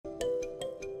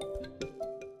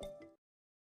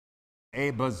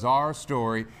a bizarre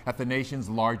story at the nation's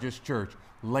largest church,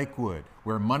 Lakewood,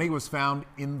 where money was found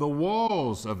in the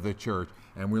walls of the church.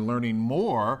 And we're learning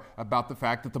more about the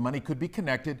fact that the money could be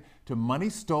connected to money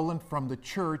stolen from the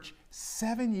church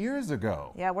 7 years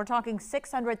ago. Yeah, we're talking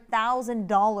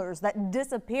 $600,000 that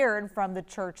disappeared from the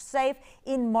church safe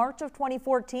in March of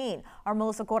 2014. Our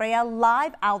Melissa Correa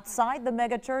live outside the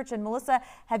mega church. And Melissa,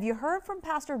 have you heard from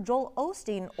Pastor Joel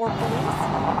Osteen or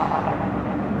police?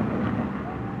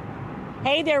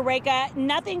 Hey there, Reka.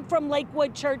 Nothing from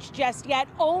Lakewood Church just yet,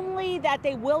 only that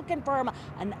they will confirm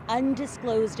an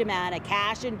undisclosed amount of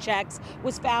cash and checks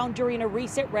was found during a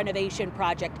recent renovation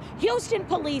project. Houston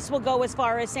police will go as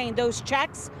far as saying those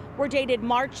checks were dated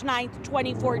March 9th,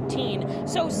 2014.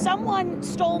 So someone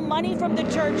stole money from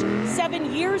the church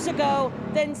 7 years ago,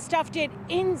 then stuffed it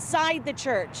inside the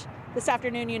church. This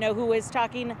afternoon, you know who is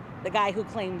talking? The guy who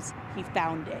claims he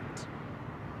found it.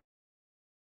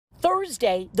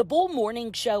 Thursday, the Bull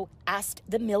Morning Show asked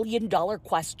the million-dollar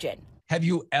question. Have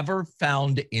you ever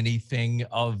found anything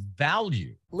of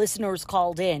value? Listeners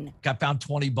called in. I found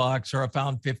 $20 or I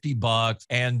found $50.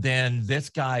 And then this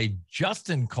guy,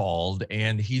 Justin, called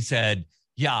and he said,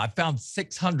 yeah, I found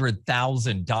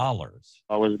 $600,000.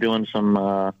 I was doing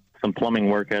some plumbing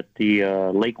work at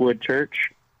the Lakewood Church,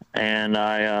 and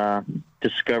I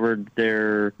discovered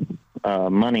their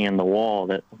money in the wall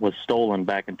that was stolen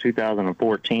back in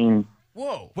 2014.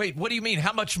 Whoa. Wait, what do you mean?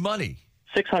 How much money?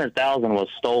 $600,000 was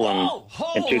stolen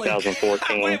in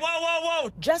 2014. Wait,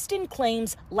 whoa. Justin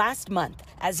claims last month,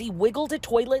 as he wiggled a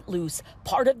toilet loose,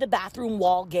 part of the bathroom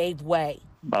wall gave way.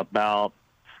 About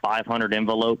 500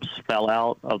 envelopes fell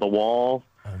out of the wall.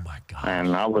 Oh, my God.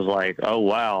 And I was like, oh,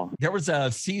 wow. There was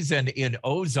a season in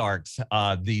Ozarks,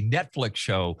 the Netflix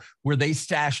show, where they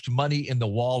stashed money in the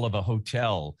wall of a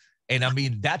hotel. And I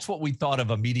mean, that's what we thought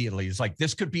of immediately. It's like,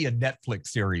 this could be a Netflix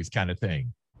series kind of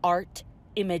thing. Art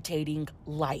imitating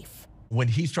life. When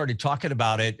he started talking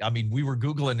about it, I mean, we were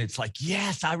Googling. It's like,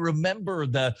 yes, I remember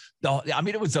I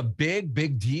mean, it was a big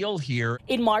deal here.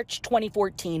 In March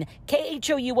 2014,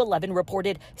 KHOU 11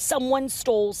 reported someone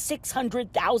stole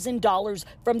 $600,000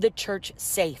 from the church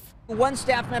safe. One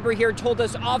staff member here told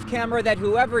us off camera that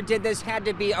whoever did this had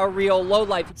to be a real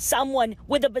lowlife. Someone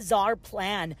with a bizarre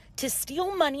plan to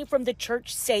steal money from the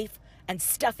church safe and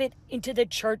stuff it into the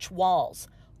church walls,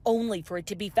 only for it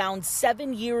to be found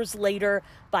 7 years later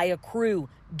by a crew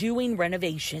doing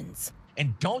renovations.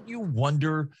 And don't you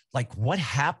wonder, like, what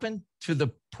happened to the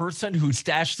person who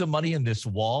stashed the money in this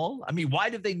wall? I mean, why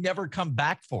did they never come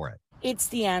back for it? It's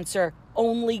the answer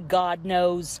only God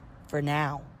knows for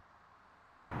now.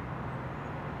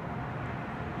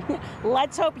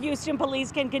 Let's hope Houston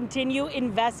police can continue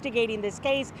investigating this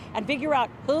case and figure out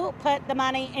who put the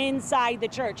money inside the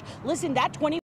church. Listen, that